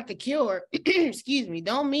because they got the cure, excuse me,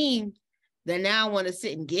 don't mean that now I want to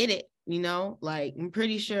sit and get it. You know, like, I'm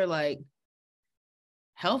pretty sure, like,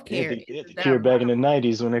 healthcare. They cure back in the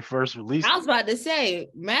 90s when they first released it. I was about to say,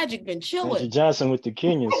 Magic been chilling. Magic Johnson with the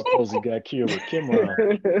Kenyans supposedly got cured with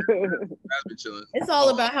Kimron. Been chilling. It's all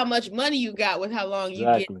about how much money you got with how long you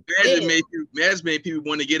get. Magic made people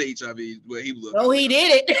want to get HIV. Where he looked. Oh, he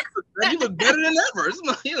did it. You look better than ever.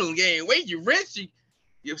 You don't gain weight. You rich.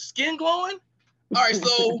 Your skin glowing. All right,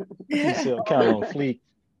 so kind of on fleek.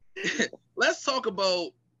 Let's talk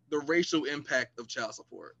about the racial impact of child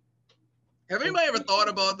support. Have anybody ever thought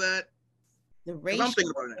about that? The 'Cause racial I'm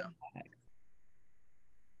thinking about it now. impact.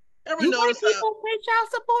 Ever Do white notice how? people pay child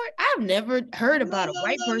support? I've never heard about a No,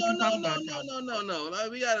 white no, person no, talking no, about no, child no, support. no, no.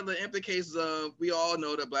 Like, we got the implications of, we all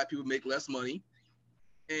know that black people make less money,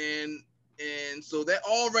 and so that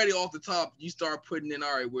already off the top, you start putting in,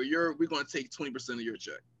 all right, well, we're going to take 20% of your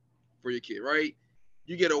check for your kid, right?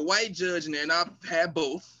 You get a white judge in there, and I've had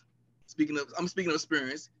both. I'm speaking of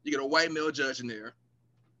experience. You get a white male judge in there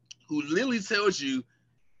who literally tells you,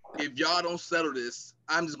 if y'all don't settle this,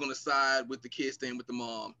 I'm just going to side with the kid staying with the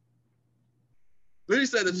mom. Literally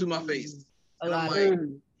said it to my face. A And I'm lot like, of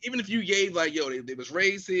even if you gave, like, yo, they was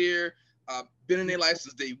raised here, been in their life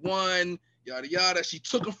since day one, yada yada. She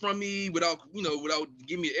took them from me without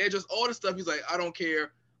giving me an address, all this stuff. He's like, I don't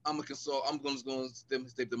care. I'm gonna consult. I'm going to stay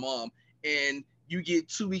with the mom. And you get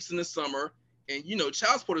 2 weeks in the summer, and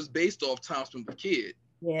child support is based off time spent with the kid.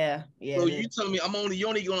 yeah. So you telling me you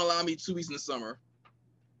only gonna allow me 2 weeks in the summer.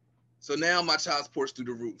 So now my child support's through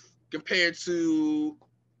the roof compared to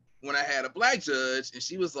when I had a black judge, and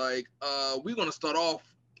she was like, we're gonna start off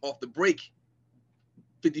the break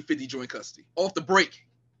 50-50 joint custody. Off the break.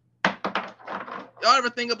 Y'all ever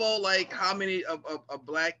think about like how many of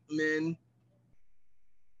black men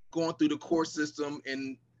going through the court system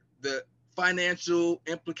and the financial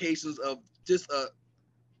implications of just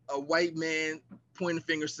a white man pointing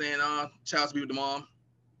finger saying, child's be with the mom?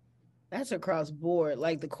 That's across board.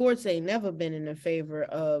 Like the courts ain't never been in the favor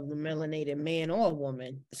of the melanated man or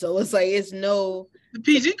woman. So it's like the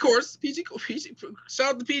PG courts.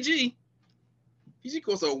 Shout out to PG. PG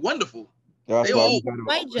courts are wonderful. That's They why all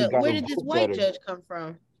white judge. Where did this white judge come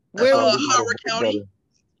from? Where Where Howard County.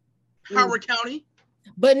 Howard County.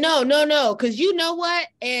 But no, because you know what?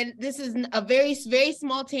 And this is a very, very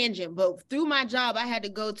small tangent, but through my job, I had to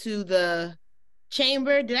go to the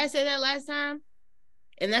chamber. Did I say that last time?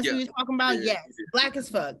 And that's what we were talking about? Yeah, yes. Black as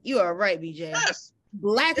fuck. You are right, BJ. Yes.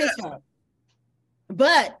 Black as fuck.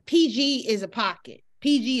 But PG is a pocket.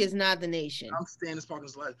 PG is not the nation. I'm staying this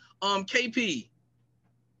pocket slide. KP,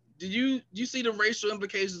 did you see the racial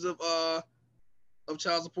implications of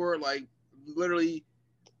child support? Like literally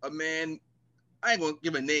a man, I ain't gonna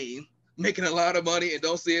give a name, making a lot of money and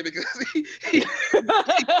don't see it because he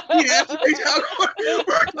has to pay child support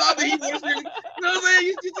for a job that he wants to. You know what I'm saying?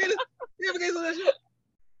 You see the implications of that shit?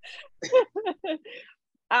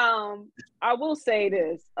 I will say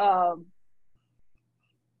this.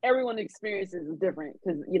 Everyone's experiences is different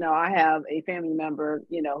because I have a family member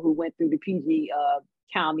who went through the PG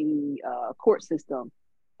county court system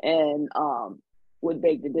and would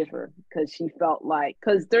beg to differ because she felt like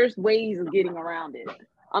because there's ways of getting around it.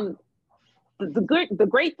 The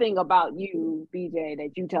great thing about you, BJ,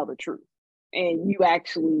 that you tell the truth and you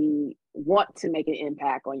actually want to make an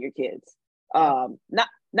impact on your kids.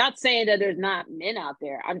 Not saying that there's not men out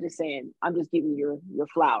there. I'm just saying I'm just giving you your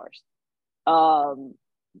flowers.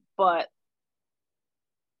 But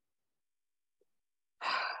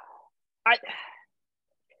I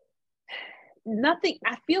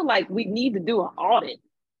feel like we need to do an audit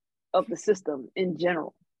of the system in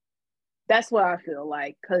general. That's what I feel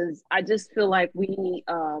like, because I just feel like we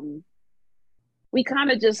kind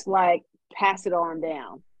of just like pass it on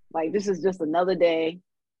down. Like this is just another day.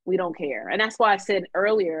 We don't care. And that's why I said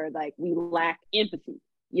earlier, like we lack empathy,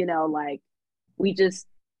 like we just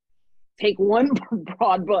take one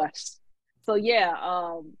broad brush. So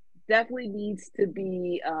yeah, definitely needs to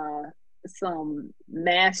be some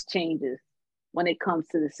mass changes when it comes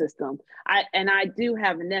to the system. I do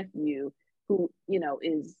have a nephew who,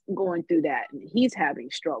 is going through that and he's having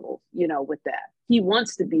struggles, with that. He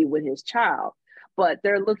wants to be with his child, but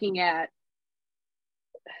they're looking at,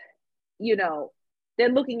 they're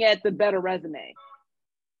looking at the better resume,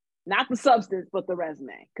 not the substance, but the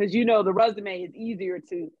resume. Because, the resume is easier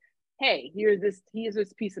to, hey, here's this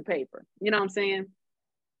piece of paper. You know what I'm saying?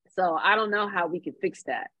 So I don't know how we can fix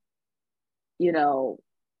that,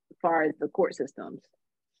 as far as the court systems.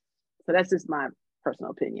 So that's just my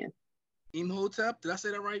personal opinion. Imhotep, did I say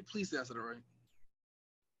that right? Please say I said it right.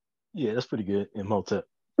 Yeah, that's pretty good. Imhotep.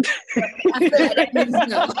 I feel like that means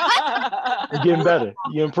no. You're getting better.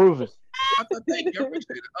 You're improving. Thank you. I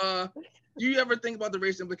appreciate it. Do you ever think about the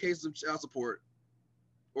racial implications of child support?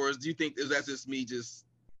 Or do you think that's just me just...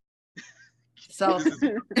 So...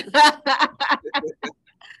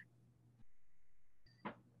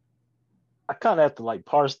 I kind of have to like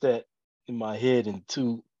parse that in my head in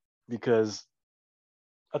two, because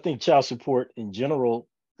I think child support in general,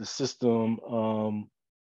 the system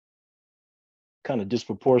kind of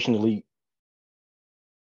disproportionately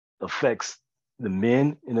affects the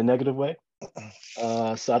men in a negative way.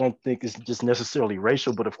 So I don't think it's just necessarily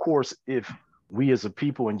racial, but of course, if we as a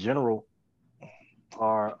people in general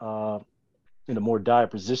are in a more dire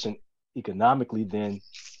position economically, then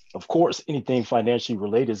of course anything financially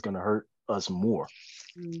related is going to hurt us more,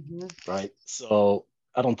 right? So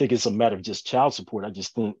I don't think it's a matter of just child support. I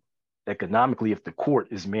just think economically, if the court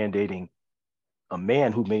is mandating a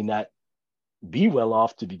man who may not be well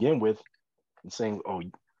off to begin with and saying, oh,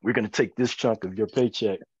 we're going to take this chunk of your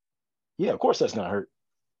paycheck, yeah, of course that's going to hurt.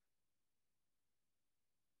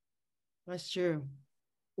 That's true.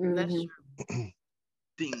 Mhm. That's true.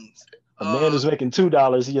 Things. A man who's making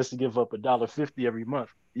 $2, he has to give up $1.50 every month.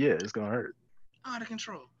 Yeah, it's going to hurt. Out of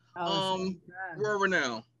control. Oh, Where are we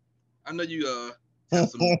now? I know you have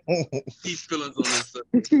some deep feelings on this.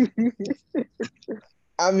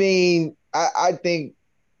 I mean, I think,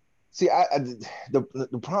 see,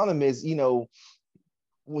 the problem is, you know,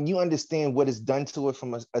 when you understand what is done to it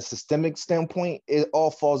from a systemic standpoint, it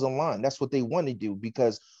all falls in line. That's what they want to do,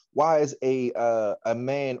 because why is a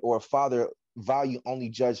man or a father value only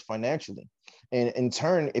judged financially? And in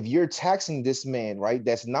turn, if you're taxing this man, right,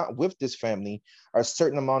 that's not with this family, a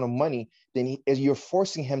certain amount of money, then you're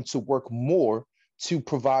forcing him to work more to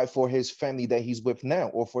provide for his family that he's with now,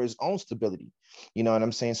 or for his own stability. You know what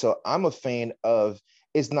I'm saying? So I'm a fan of,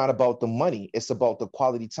 it's not about the money, it's about the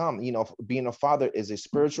quality time. You know, being a father is a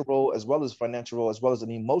spiritual role as well as financial role, as well as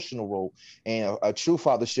an emotional role. And a true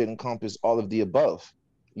father should encompass all of the above.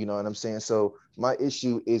 You know what I'm saying? So my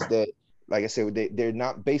issue is that, like I said, they're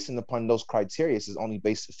not basing upon those criteria. It's only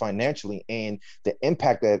based financially. And the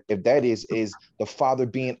impact that, if that is the father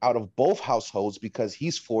being out of both households because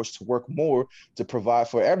he's forced to work more to provide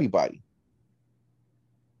for everybody.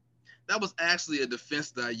 That was actually a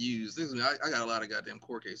defense that I used. I got a lot of goddamn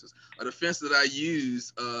court cases. A defense that I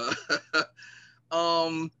used.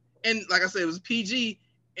 And like I said, it was PG,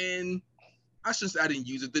 and I didn't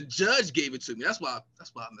use it. The judge gave it to me. That's why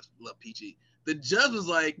I love PG. The judge was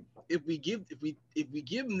like, if we give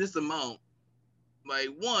him this amount, like,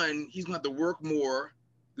 one, he's gonna have to work more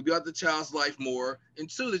to be out the child's life more, and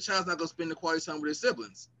two, the child's not gonna spend the quality time with his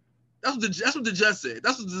siblings. That's what the judge said.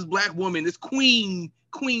 That's what this black woman, this queen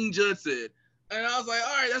judge said. And I was like,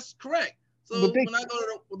 all right, that's correct. So when I go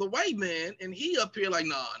to the white man, and he up here like,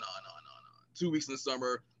 no. 2 weeks in the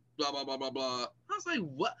summer, blah, blah, blah, blah, blah. I was like,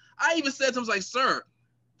 what? I even said to him, I was like, sir,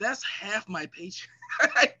 that's half my paycheck.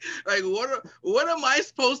 Like, what am I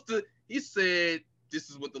supposed to? He said, this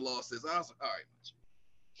is what the law says. I was like, all right.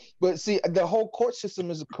 But see, the whole court system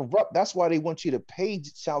is corrupt. That's why they want you to pay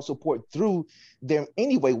child support through them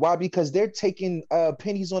anyway. Why? Because they're taking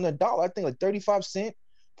pennies on a dollar. I think like 35 cents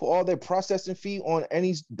for all their processing fee on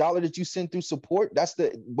any dollar that you send through support. That's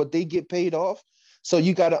what they get paid off. So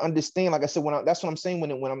you got to understand, like I said, that's what I'm saying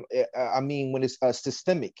when it's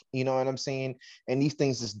systemic, you know what I'm saying? And these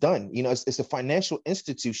things is done, you know, it's a financial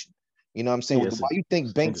institution, you know what I'm saying? Why you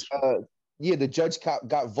think banks, the judge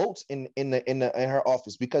got votes in her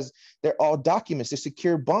office because they're all documents, they're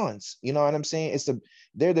secure bonds, you know what I'm saying?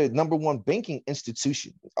 They're the number one banking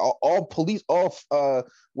institution. All police,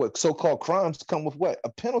 what so-called crimes come with what? A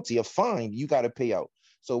penalty, a fine you got to pay out.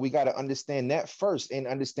 So we got to understand that first, and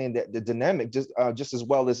understand that the dynamic, just as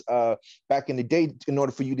well as back in the day, in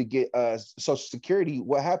order for you to get Social Security,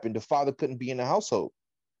 what happened? The father couldn't be in the household.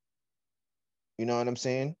 You know what I'm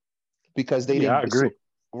saying? Because they didn't. I agree.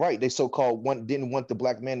 Right, they so-called didn't want the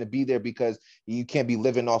black man to be there because you can't be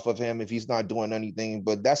living off of him if he's not doing anything.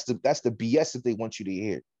 But that's the BS that they want you to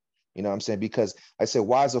hear. You know what I'm saying? Because I said,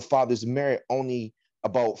 why is a father's merit only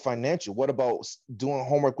about financial? What about doing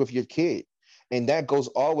homework with your kid? And that goes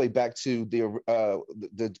all the way back to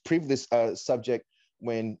the previous subject,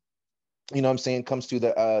 when, you know what I'm saying, comes to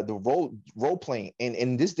the role playing. And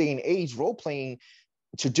in this day and age,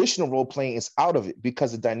 traditional role playing is out of it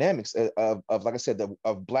because the dynamics of like I said,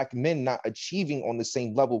 of black men not achieving on the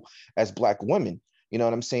same level as black women. You know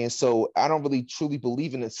what I'm saying? So I don't really truly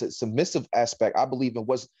believe in the submissive aspect. I believe in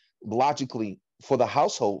what's logically for the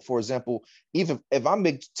household. For example, even if I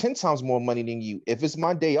make 10 times more money than you, if it's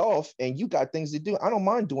my day off and you got things to do, I don't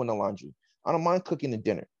mind doing the laundry. I don't mind cooking the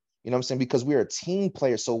dinner. You know what I'm saying? Because we're a team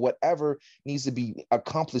player. So whatever needs to be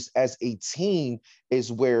accomplished as a team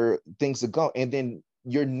is where things are going. And then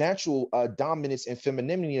your natural dominance and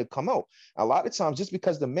femininity to come out. A lot of times, just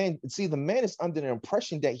because the man is under the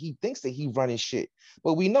impression that he thinks that he running shit.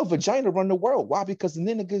 But we know vagina run the world. Why? Because the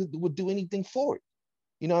nigga would do anything for it.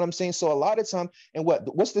 You know what I'm saying? So a lot of time, and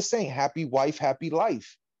what's the saying? Happy wife, happy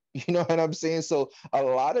life. You know what I'm saying? So a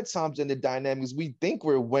lot of times in the dynamics, we think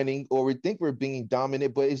we're winning or we think we're being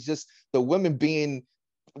dominant, but it's just the women being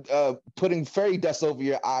putting fairy dust over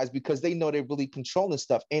your eyes because they know they're really controlling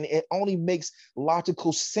stuff. And it only makes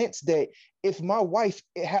logical sense that if my wife,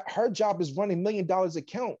 her job is running $1 million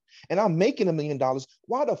account and I'm making $1 million,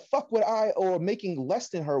 why the fuck would I, or making less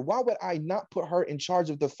than her, why would I not put her in charge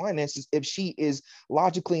of the finances if she is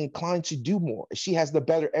logically inclined to do more? She has the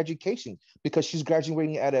better education because she's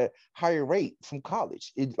graduating at a higher rate from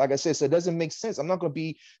college. Like I said, so it doesn't make sense. I'm not going to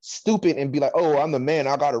be stupid and be like, oh, I'm the man,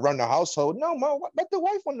 I got to run the household. No, let the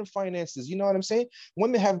wife run the finances. You know what I'm saying?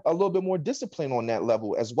 Women have a little bit more discipline on that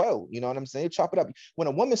level as well. You know what I'm saying? Chop it up. When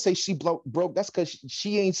a woman says she broke, that's because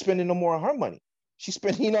she ain't spending no more of her money. She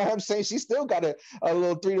spent, you know what I'm saying? She still got a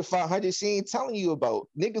little 300 to 500 she ain't telling you about.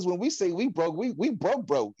 Niggas, when we say we broke, we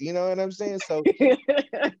broke. You know what I'm saying? So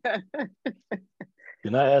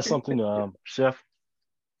Can I add something, Chef?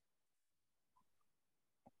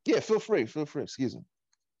 Yeah, feel free. Excuse me.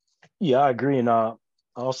 Yeah, I agree. And I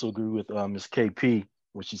also agree with Ms. KP,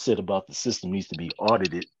 what she said about the system needs to be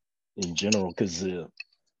audited in general, because the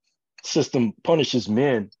system punishes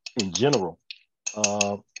men in general.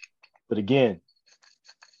 But again,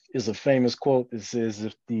 is a famous quote that says,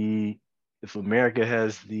 if America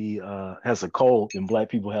has a cold, then Black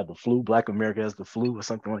people have the flu. Black America has the flu, or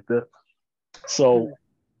something like that. So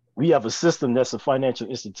we have a system that's a financial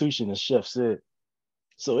institution, as Chef said.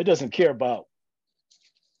 So it doesn't care about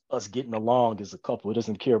us getting along as a couple. It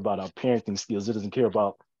doesn't care about our parenting skills. It doesn't care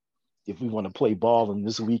about if we want to play ball on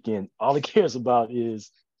this weekend. All it cares about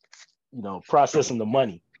is, processing the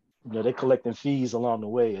money. They're collecting fees along the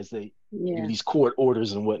way as they do these court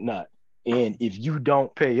orders and whatnot. And if you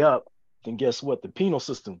don't pay up, then guess what? The penal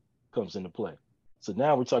system comes into play. So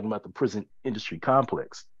now we're talking about the prison industry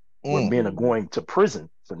complex, where men are going to prison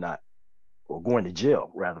for not, or going to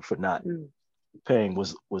jail rather, for not paying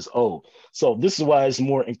was owed. So this is why it's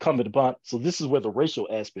more incumbent upon. So this is where the racial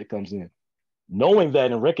aspect comes in. Knowing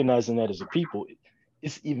that and recognizing that as a people,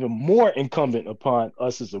 it's even more incumbent upon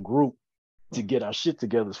us as a group to get our shit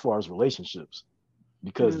together as far as relationships,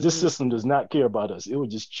 because this system does not care about us. It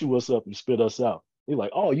would just chew us up and spit us out. They're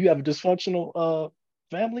like, oh, you have a dysfunctional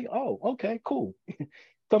family? Oh, okay, cool.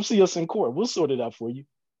 Come see us in court. We'll sort it out for you.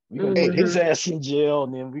 We're going to put his ass in jail,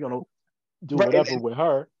 and then we're going to do whatever with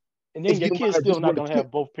her. And then your kid's still not going to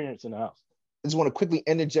have both parents in the house. I just want to quickly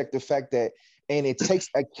interject the fact that, and it takes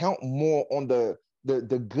account more on the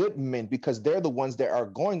good men, because they're the ones that are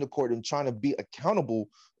going to court and trying to be accountable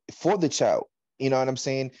for the child. You know what I'm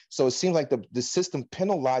saying? So it seems like the system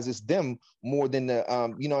penalizes them more than the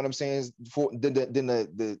you know what I'm saying, for than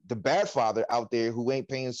the bad father out there who ain't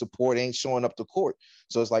paying support, ain't showing up to court.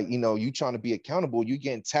 So it's like, you trying to be accountable, you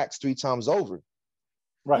getting taxed 3 times over.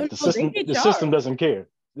 Right. The system doesn't care.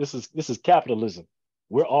 This is capitalism.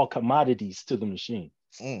 We're all commodities to the machine.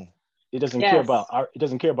 It doesn't care about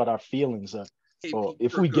our feelings or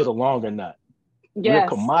if we get along or not. We're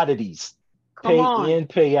commodities. Pay in,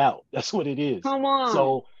 pay out. That's what it is. Come on.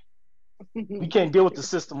 So we can't deal with the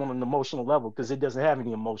system on an emotional level because it doesn't have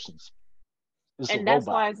any emotions. And that's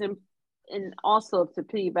why and also to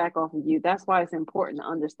piggyback off of you, that's why it's important to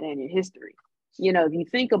understand your history. If you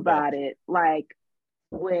think about it, like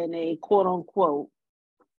when a quote unquote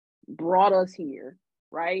brought us here,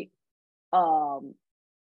 right?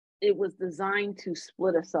 It was designed to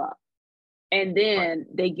split us up. And then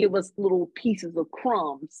they give us little pieces of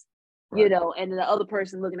crumbs. And then the other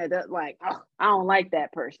person looking at that like, oh, I don't like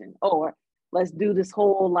that person. Or let's do this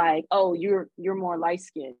whole like, oh, you're more light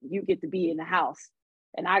skinned. You get to be in the house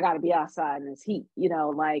and I got to be outside in this heat,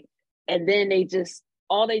 and then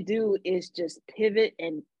all they do is just pivot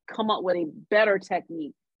and come up with a better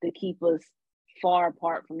technique to keep us far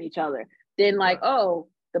apart from each other. Then oh,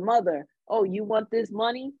 the mother, oh, you want this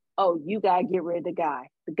money? Oh, you got to get rid of the guy.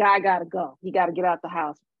 The guy got to go. He got to get out the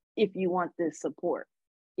house if you want this support.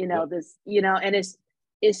 And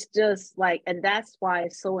it's just like, and that's why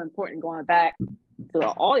it's so important, going back to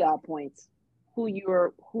all y'all points, who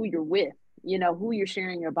you're with, who you're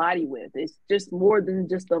sharing your body with. It's just more than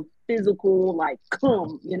just a physical,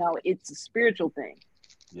 it's a spiritual thing.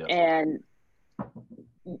 Yeah. And,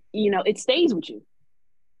 it stays with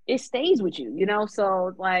you.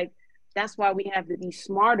 So like, that's why we have to be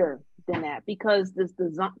smarter than that, because this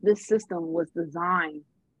system was designed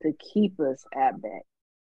to keep us at bay.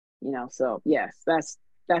 So yes, that's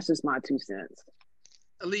just my 2 cents.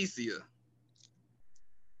 Alicia,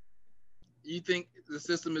 you think the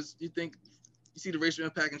system is? You see the racial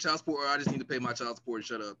impact in child support, or I just need to pay my child support and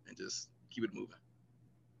shut up and just keep it moving?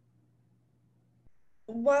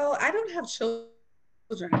 Well, I don't have children,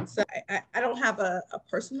 so I don't have a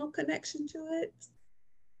personal connection to it.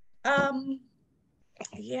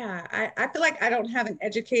 Yeah, I feel like I don't have an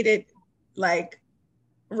educated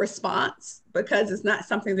response, because it's not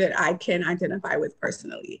something that I can identify with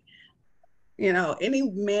personally. You know, any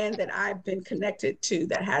man that I've been connected to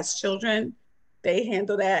that has children, they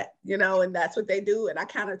handle that, you know, and that's what they do. And I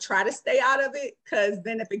kind of try to stay out of it, because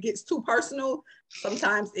then if it gets too personal,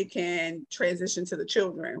 sometimes it can transition to the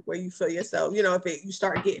children where you feel yourself, you know, you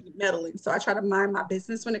start getting meddling. So I try to mind my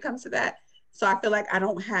business when it comes to that. So I feel like I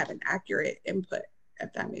don't have an accurate input,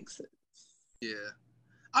 if that makes sense. Yeah.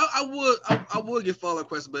 I would get follow-up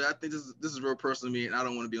questions, but I think this is real personal to me, and I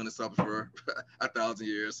don't want to be on this topic for 1,000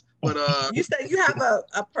 years. But you said you have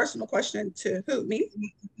a personal question to who? Me?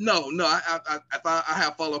 No. I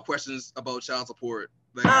have follow-up questions about child support.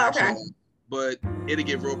 Like, okay. But it'll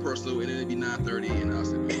get real personal, and it'll be 9:30, and I'll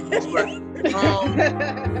say,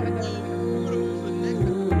 but